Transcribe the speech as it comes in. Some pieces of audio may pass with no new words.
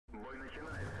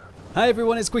Hi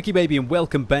everyone, it's QuickyBaby and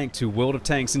welcome back to World of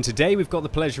Tanks, and today we've got the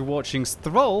pleasure of watching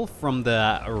Stvol from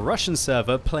the Russian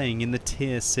server playing in the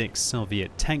Tier 6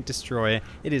 Soviet tank destroyer.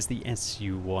 It is the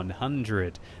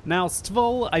Su-100. Now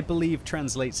Stvol, I believe,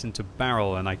 translates into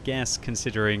barrel, and I guess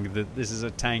considering that this is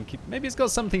a tank, maybe it's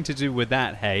got something to do with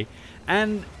that, hey?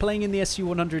 And playing in the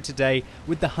Su-100 today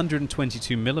with the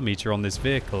 122mm on this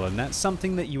vehicle, and that's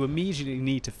something that you immediately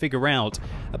need to figure out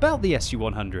about the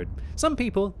Su-100. Some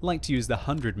people like to use the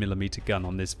 100mm gun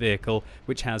on this vehicle,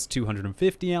 which has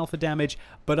 250 alpha damage,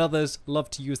 but others love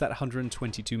to use that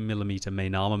 122mm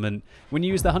main armament. When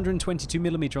you use the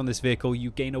 122mm on this vehicle,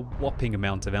 you gain a whopping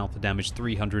amount of alpha damage,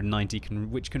 390,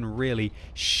 which can really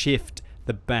shift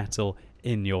the battle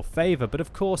in your favor. But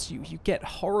of course you get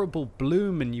horrible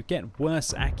bloom and you get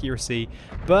worse accuracy.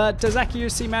 But does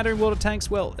accuracy matter in World of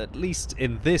Tanks? Well, at least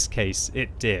in this case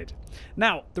it did.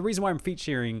 Now, the reason why I'm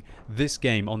featuring this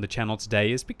game on the channel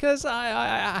today is because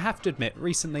I have to admit,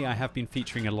 recently I have been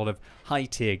featuring a lot of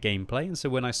high-tier gameplay, and so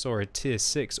when I saw a Tier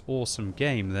 6 awesome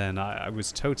game, then I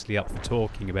was totally up for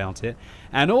talking about it.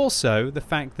 And also, the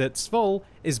fact that Stvol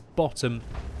is bottom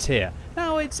tier.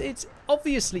 Now, it's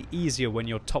obviously easier when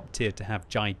you're top tier to have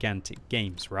gigantic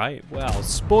games, right? Well,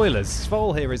 spoilers,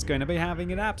 Stvol here is going to be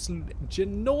having an absolute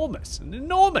an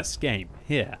enormous game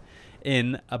here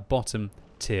in a bottom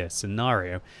tier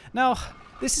scenario. Now,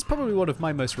 this is probably one of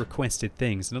my most requested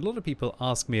things, and a lot of people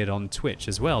ask me it on Twitch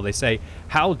as well. They say,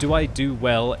 how do I do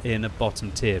well in a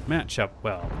bottom tiered matchup?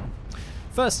 Well,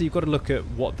 firstly, you've got to look at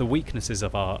what the weaknesses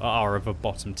are of a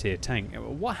bottom tier tank.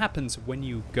 What happens when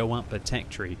you go up a tech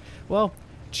tree? Well,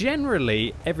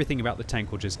 generally, everything about the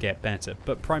tank will just get better,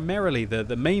 but primarily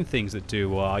the main things that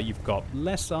do are you've got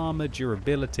less armor,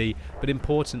 durability, but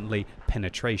importantly,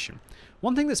 penetration.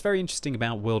 One thing that's very interesting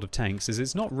about World of Tanks is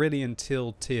it's not really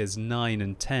until tiers 9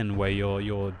 and 10 where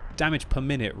your damage per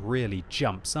minute really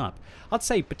jumps up. I'd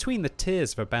say between the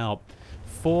tiers of about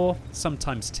 4,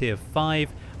 sometimes tier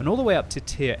 5, and all the way up to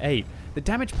tier 8, the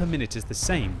damage per minute is the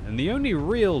same, and the only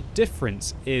real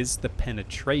difference is the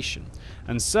penetration.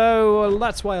 And so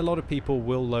that's why a lot of people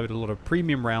will load a lot of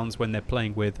premium rounds when they're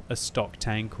playing with a stock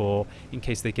tank, or in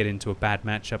case they get into a bad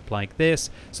matchup like this,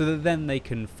 so that then they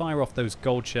can fire off those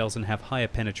gold shells and have higher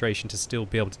penetration to still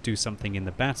be able to do something in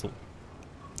the battle.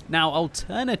 Now,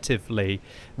 alternatively,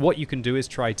 what you can do is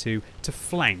try to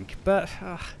flank, but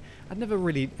I've never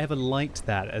really ever liked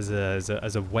that as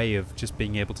a way of just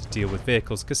being able to deal with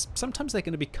vehicles, because sometimes they're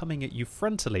going to be coming at you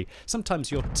frontally. Sometimes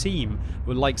your team,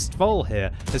 like Stvol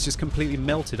here, has just completely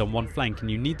melted on one flank, and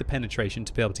you need the penetration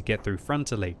to be able to get through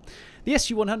frontally. The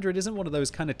Su-100 isn't one of those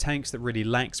kind of tanks that really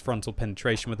lacks frontal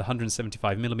penetration with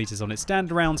 175mm on its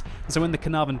standard rounds, and so when the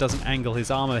Carnarvon doesn't angle his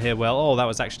armor here well, oh, that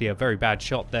was actually a very bad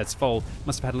shot there. Stvol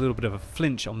must have had a little bit of a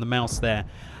flinch on the mouse there.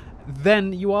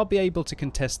 Then you are be able to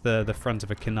contest the front of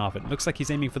a Carnarvon. Looks like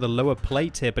he's aiming for the lower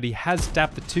plate here, but he has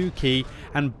dabbed the 2 key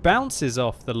and bounces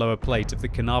off the lower plate of the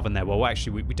Carnarvon there. Well,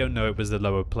 actually, we don't know it was the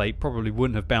lower plate. Probably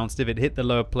wouldn't have bounced if it hit the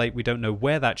lower plate. We don't know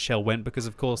where that shell went because,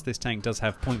 of course, this tank does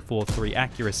have 0.43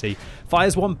 accuracy.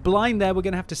 Fires one blind there. We're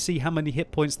going to have to see how many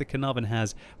hit points the Carnarvon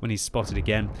has when he's spotted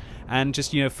again. And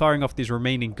just, firing off these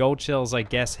remaining gold shells, I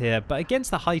guess, here. But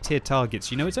against the high-tier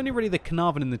targets, it's only really the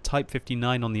Carnarvon and the Type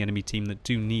 59 on the enemy team that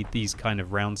do need these kind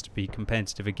of rounds to be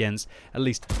competitive against, at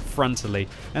least frontally.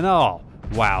 And oh,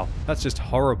 wow, that's just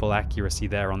horrible accuracy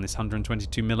there on this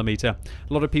 122mm. A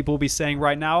lot of people will be saying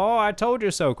right now, oh, I told you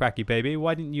so, QuickyBaby.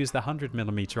 Why didn't you use the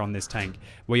 100mm on this tank,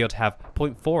 where you'd have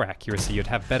 0.4 accuracy, you'd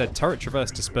have better turret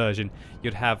traverse dispersion,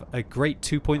 you'd have a great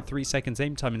 2.3 seconds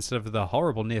aim time instead of the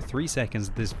horrible near 3 seconds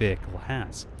that this vehicle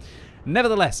has.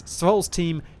 Nevertheless, Stvol's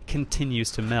team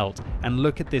continues to melt, and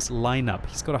look at this lineup.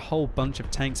 He's got a whole bunch of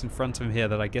tanks in front of him here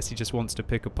that I guess he just wants to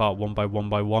pick apart one by one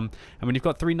by one. And when you've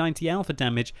got 390 alpha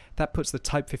damage, that puts the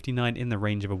Type 59 in the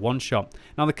range of a one-shot.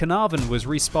 Now the Carnarvon was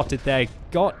respotted there,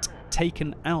 got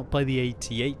taken out by the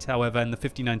 88, however, and the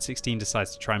 5916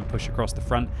 decides to try and push across the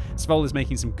front. Stvol is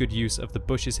making some good use of the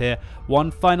bushes here. One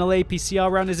final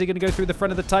APCR round. Is he going to go through the front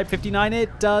of the Type 59?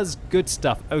 It does. Good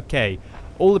stuff. Okay.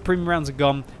 All the premium rounds are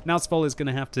gone. Now Stvol is going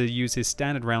to have to use his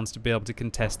standard rounds to be able to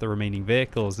contest the remaining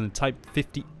vehicles. And Type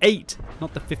 58,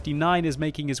 not the 59, is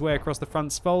making his way across the front.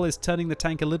 Stvol is turning the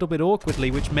tank a little bit awkwardly,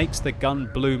 which makes the gun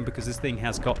bloom because this thing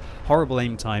has got horrible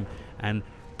aim time and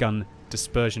gun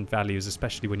dispersion values,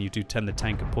 especially when you do turn the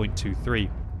tank at 0.23.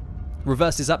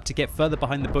 Reverses up to get further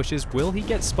behind the bushes. Will he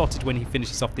get spotted when he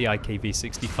finishes off the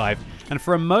IKV-65? And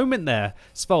for a moment there,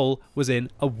 Stvol was in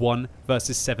a 1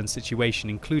 versus 7 situation,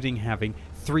 including having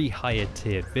 3 higher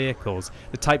tiered vehicles.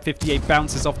 The Type 58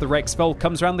 bounces off the wreck. Stvol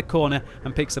comes around the corner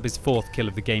and picks up his 4th kill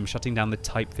of the game, shutting down the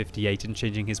Type 58 and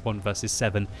changing his 1 versus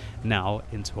 7 now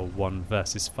into a 1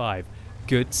 versus 5.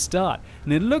 Good start.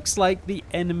 And it looks like the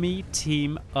enemy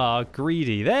team are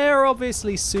greedy. They're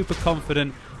obviously super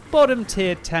confident. Bottom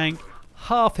tier tank,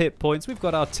 half hit points. We've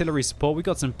got artillery support. We've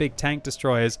got some big tank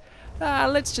destroyers.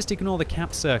 Let's just ignore the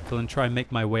cap circle and try and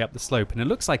make my way up the slope. And it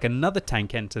looks like another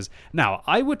tank enters. Now,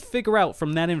 I would figure out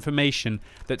from that information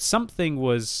that something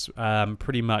was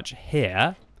pretty much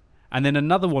here. And then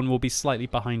another one will be slightly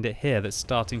behind it here that's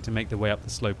starting to make their way up the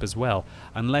slope as well.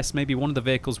 Unless maybe one of the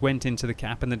vehicles went into the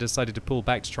cap and then decided to pull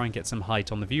back to try and get some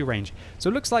height on the view range. So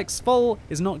it looks like Stvol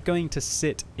is not going to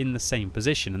sit in the same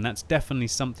position, and that's definitely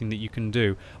something that you can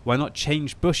do. Why not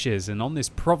change bushes? And on this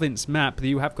province map,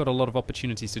 you have got a lot of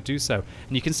opportunities to do so.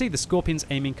 And you can see the Scorpion's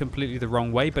aiming completely the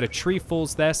wrong way, but a tree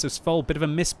falls there, so Stvol, bit of a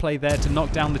misplay there to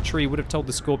knock down the tree, would have told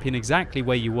the Scorpion exactly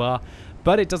where you are.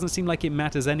 But it doesn't seem like it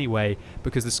matters anyway,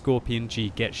 because the Scorpion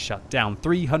G gets shut down.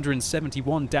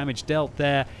 371 damage dealt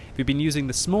there. If you'd been using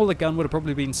the smaller gun, would have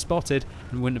probably been spotted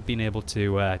and wouldn't have been able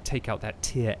to take out that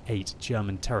tier 8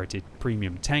 German turreted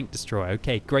premium tank destroyer.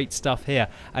 Okay, great stuff here.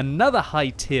 Another high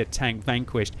tier tank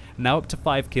vanquished, now up to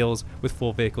 5 kills with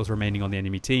 4 vehicles remaining on the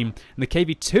enemy team. And the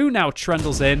KV-2 now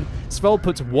trundles in. Stvol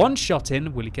puts 1 shot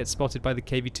in. Will he get spotted by the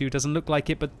KV-2? Doesn't look like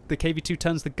it, but the KV-2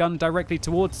 turns the gun directly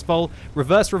towards Stvol.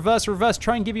 Reverse, reverse, reverse.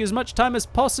 Try and give you as much time as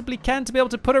possibly can to be able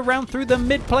to put a round through the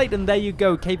mid plate, and there you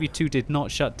go. KV-2 did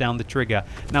not shut down the trigger.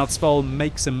 Now Stvol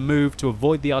makes a move to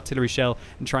avoid the artillery shell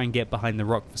and try and get behind the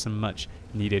rock for some much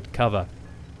needed cover.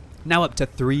 Now up to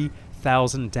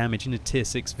 3,000 damage in a tier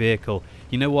 6 vehicle.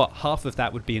 You know what? Half of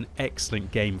that would be an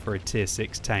excellent game for a tier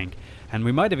 6 tank. And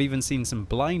we might have even seen some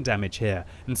blind damage here.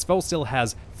 And Stvol still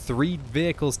has 3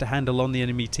 vehicles to handle on the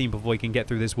enemy team before he can get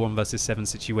through this 1 versus 7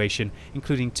 situation,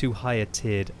 including 2 higher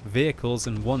tiered vehicles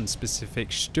and 1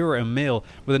 specific Sturm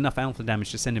with enough alpha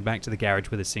damage to send him back to the garage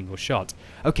with a single shot.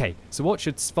 Okay, so what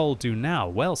should Stvol do now?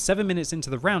 Well, 7 minutes into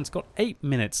the round, he's got 8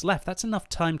 minutes left. That's enough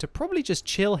time to probably just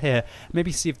chill here,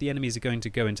 maybe see if the enemies are going to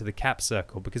go into the cap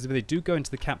circle, because if they do go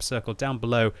into the cap circle down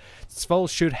below, Stvol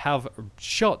should have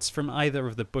shots from either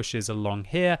of the bushes along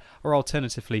here, or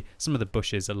alternatively some of the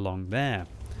bushes along there.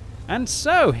 And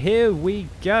so here we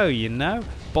go, you know,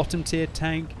 bottom tier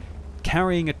tank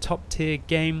carrying a top tier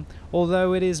game,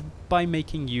 although it is by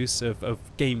making use of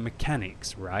game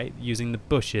mechanics, right? Using the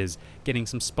bushes, getting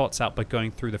some spots out by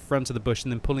going through the front of the bush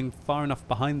and then pulling far enough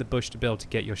behind the bush to be able to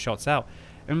get your shots out.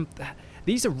 And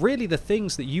these are really the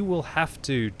things that you will have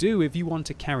to do if you want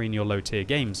to carry in your low tier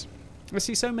games. I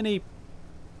see so many,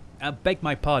 beg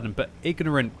my pardon, but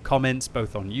ignorant comments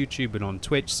both on YouTube and on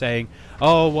Twitch saying,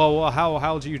 "Oh, well,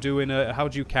 how do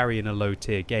you carry in a low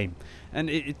tier game?" And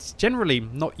it's generally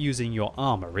not using your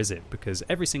armor, is it? Because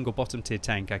every single bottom tier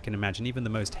tank, I can imagine, even the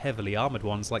most heavily armored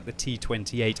ones like the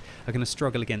T-28, are going to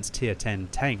struggle against tier 10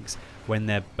 tanks when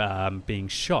they're being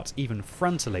shot, even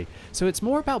frontally. So it's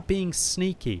more about being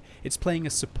sneaky. It's playing a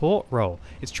support role.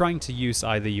 It's trying to use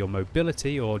either your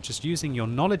mobility or just using your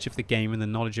knowledge of the game and the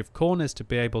knowledge of corners to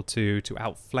be able to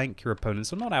outflank your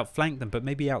opponents, or not outflank them, but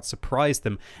maybe out-surprise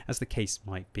them, as the case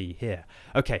might be here.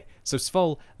 Okay, so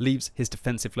Stvol leaves his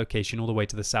defensive location all the way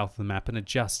to the south of the map and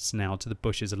adjusts now to the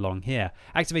bushes along here.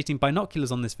 Activating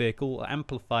binoculars on this vehicle will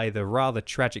amplify the rather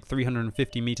tragic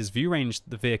 350 meters view range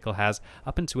the vehicle has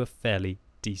up into a fairly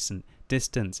decent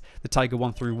distance. The Tiger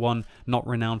 131 not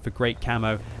renowned for great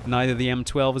camo, neither the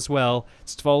M12 as well.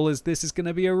 Stvol, this is going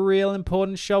to be a real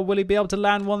important shot. Will he be able to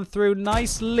land one through?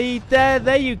 Nice lead there.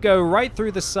 There you go, right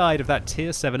through the side of that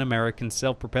tier 7 American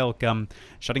self-propelled gun,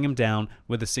 shutting him down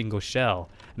with a single shell.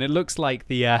 And it looks like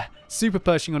the Super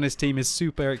Pershing on his team is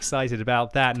super excited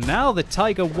about that. Now the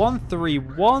Tiger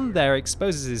 131 there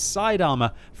exposes his side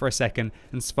armor for a second,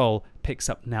 and Stvol picks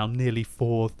up now nearly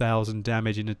 4,000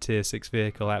 damage in a tier 6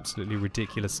 vehicle. Absolutely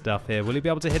ridiculous stuff here. Will he be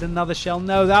able to hit another shell?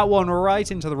 No, that one right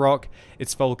into the rock.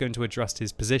 Is Stvol going to adjust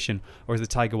his position, or is the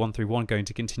Tiger 131 going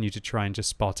to continue to try and just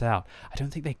spot out? I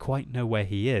don't think they quite know where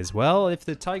he is. Well, if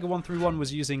the Tiger 131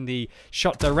 was using the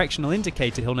shot directional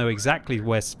indicator, he'll know exactly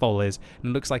where Stvol is,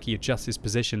 and it looks like he adjusts his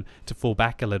position to fall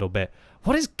back a little bit.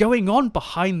 What is going on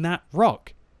behind that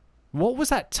rock? What was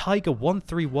that Tiger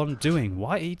 131 doing?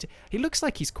 Why he looks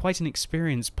like he's quite an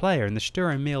experienced player, and the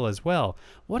Sturm as well.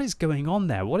 What is going on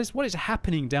there? What is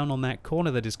happening down on that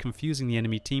corner that is confusing the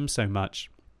enemy team so much?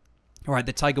 Alright,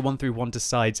 the Tiger 131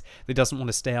 decides that he doesn't want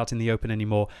to stay out in the open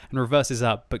anymore and reverses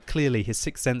up, but clearly his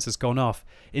sixth sense has gone off,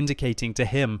 indicating to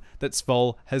him that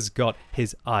Stvol has got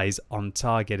his eyes on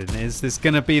target. And is this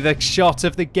going to be the shot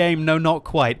of the game? No, not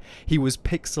quite. He was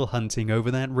pixel hunting over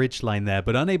that ridgeline there,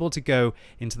 but unable to go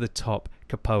into the top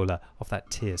cupola of that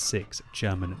tier 6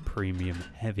 German premium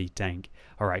heavy tank.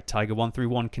 Alright, Tiger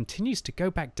 131 continues to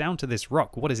go back down to this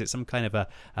rock. What is it? Some kind of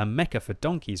a mecca for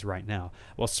donkeys right now.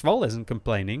 Well, Stvol isn't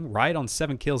complaining, right? On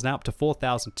 7 kills now, up to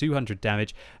 4,200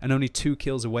 damage, and only 2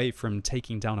 kills away from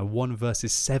taking down a 1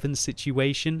 versus 7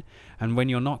 situation. And when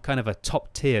you're not kind of a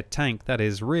top tier tank, that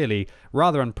is really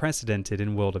rather unprecedented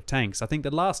in World of Tanks. I think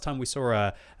the last time we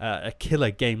saw a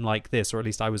killer game like this, or at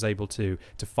least I was able to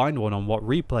find one on what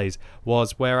replays,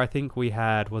 was where I think we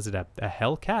had, was it a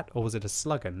Hellcat or was it a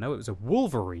Slugger? No, it was a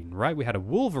Wolverine, right? We had a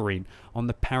Wolverine on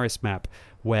the Paris map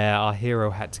where our hero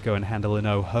had to go and handle an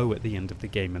oh-ho at the end of the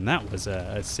game, and that was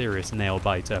a serious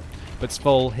nail-biter. But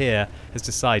Stvol here has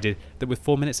decided that with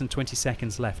 4 minutes and 20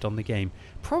 seconds left on the game,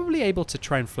 probably able to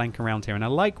try and flank around here, and I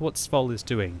like what Stvol is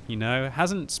doing, you know,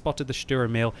 hasn't spotted the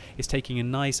Sturemil, is taking a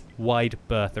nice wide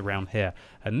berth around here.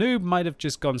 A noob might have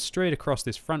just gone straight across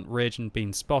this front ridge and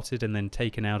been spotted and then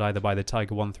taken out either by the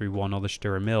Tiger 131 or the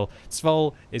Sturemil.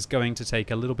 Stvol is going to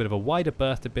take a little bit of a wider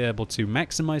berth to be able to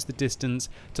maximize the distance,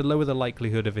 to lower the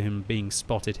likelihood of him being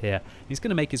spotted here. He's going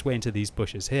to make his way into these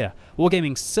bushes here.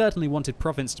 Wargaming certainly wanted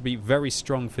Province to be very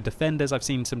strong for defenders. I've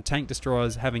seen some tank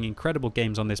destroyers having incredible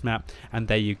games on this map, and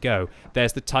there you go.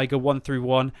 There's the Tiger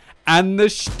 131 and the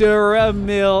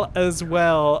Sturemil as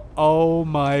well. Oh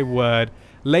my word.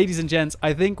 Ladies and gents,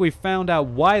 I think we found out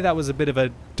why that was a bit of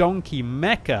a donkey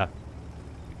mecca,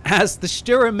 as the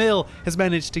Sturemil has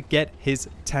managed to get his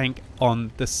tank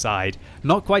on the side.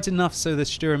 Not quite enough, so the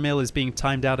Sturemil is being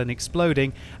timed out and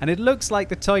exploding, and it looks like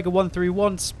the Tiger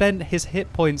 131 spent his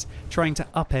hit points trying to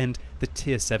upend the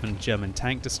tier 7 German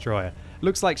tank destroyer.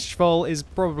 Looks like Stvol is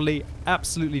probably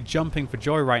absolutely jumping for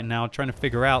joy right now, trying to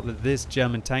figure out that this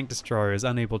German tank destroyer is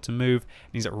unable to move,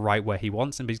 and he's right where he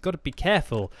wants him. But he's got to be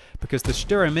careful, because the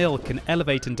Sturemil can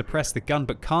elevate and depress the gun,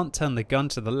 but can't turn the gun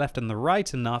to the left and the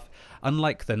right enough,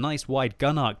 unlike the nice wide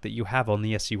gun arc that you have on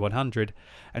the SU-100.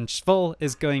 And Stvol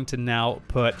is going to now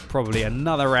put probably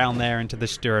another round there into the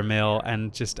Sturemil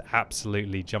and just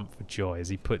absolutely jump for joy as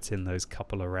he puts in those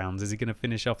couple of rounds. Is he going to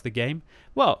finish off the game?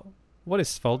 Well, what is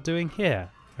Stvol doing here?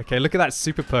 Okay, look at that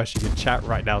super pushing in chat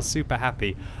right now. Super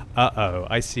happy. Uh-oh,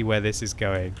 I see where this is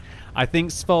going. I think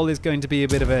Stvol is going to be a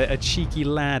bit of a cheeky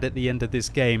lad at the end of this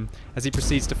game as he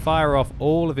proceeds to fire off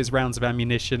all of his rounds of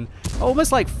ammunition,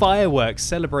 almost like fireworks,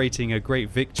 celebrating a great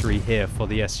victory here for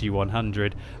the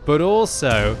SU-100. But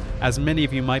also, as many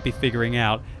of you might be figuring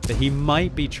out, that he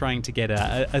might be trying to get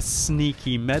a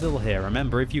sneaky medal here.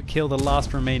 Remember, if you kill the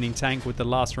last remaining tank with the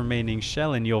last remaining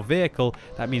shell in your vehicle,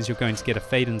 that means you're going to get a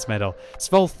Faden's medal.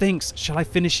 Stvol thinks, shall I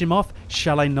finish him off?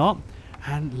 Shall I not?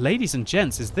 And ladies and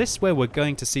gents, is this where we're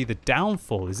going to see the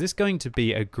downfall? Is this going to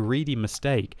be a greedy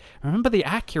mistake? Remember the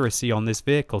accuracy on this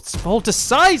vehicle. Stvol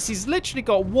decides he's literally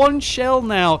got 1 shell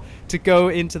now to go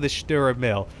into the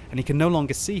Sturemil, and he can no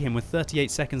longer see him with 38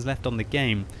 seconds left on the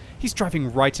game. He's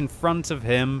driving right in front of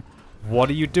him. What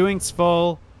are you doing,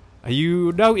 Stvol? Are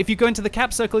you... No, if you go into the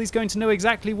cap circle, he's going to know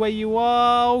exactly where you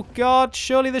are. Oh, God.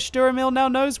 Surely the Sturemil now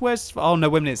knows where's... Oh, no,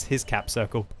 wait a minute. It's his cap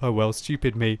circle. Oh, well,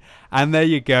 stupid me. And there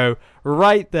you go.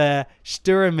 Right there.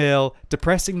 Sturemil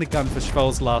depressing the gun for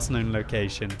Stvol's last known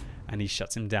location. And he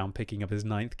shuts him down, picking up his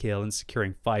 9th kill and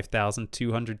securing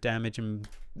 5,200 damage and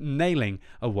nailing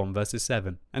a 1 versus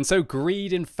 7. And so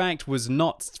greed, in fact, was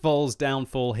not Stvol's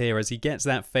downfall here as he gets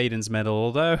that Faden's medal,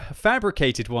 although a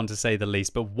fabricated one to say the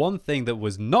least. But one thing that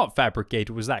was not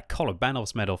fabricated was that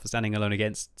Kolobanov's medal for standing alone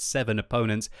against 7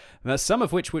 opponents, some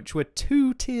of which were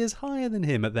 2 tiers higher than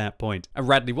him at that point. A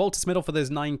Radley Walters medal for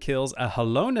those 9 kills, a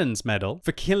Halonen's medal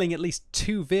for killing at least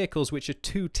 2 vehicles which are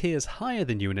 2 tiers higher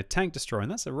than you in a tank destroyer,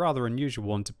 and that's a rather unusual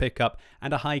one to pick up,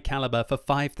 and a high caliber for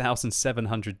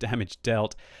 5,700 damage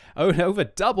dealt. Over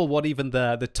double what even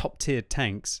the top tier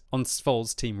tanks on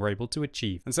Stvol's team were able to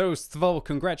achieve. And so Stvol,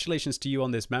 congratulations to you on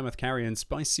this mammoth carry, and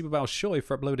Spicy Babao Shoy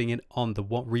for uploading it on the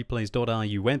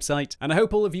whatreplays.ru website. And I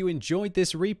hope all of you enjoyed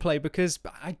this replay, because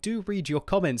I do read your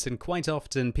comments, and quite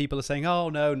often people are saying, oh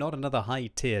no, not another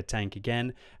high tier tank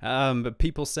again. But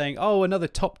people saying, oh, another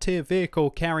top tier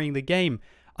vehicle carrying the game.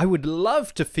 I would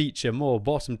love to feature more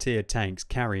bottom tier tanks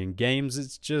carrying games.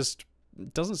 It's just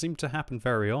doesn't seem to happen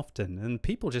very often, and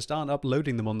people just aren't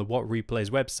uploading them on the WOT Replays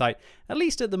website, at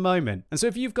least at the moment. And so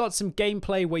if you've got some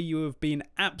gameplay where you have been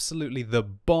absolutely the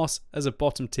boss as a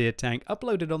bottom tier tank,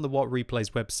 upload it on the WOT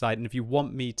Replays website, and if you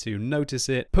want me to notice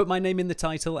it, put my name in the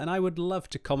title, and I would love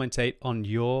to commentate on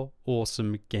your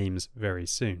awesome games very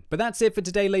soon. But that's it for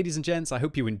today, ladies and gents. I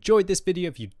hope you enjoyed this video.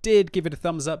 If you did, give it a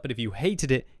thumbs up, but if you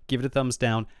hated it, give it a thumbs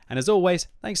down. And as always,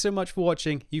 thanks so much for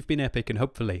watching. You've been epic, and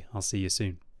hopefully I'll see you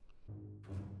soon.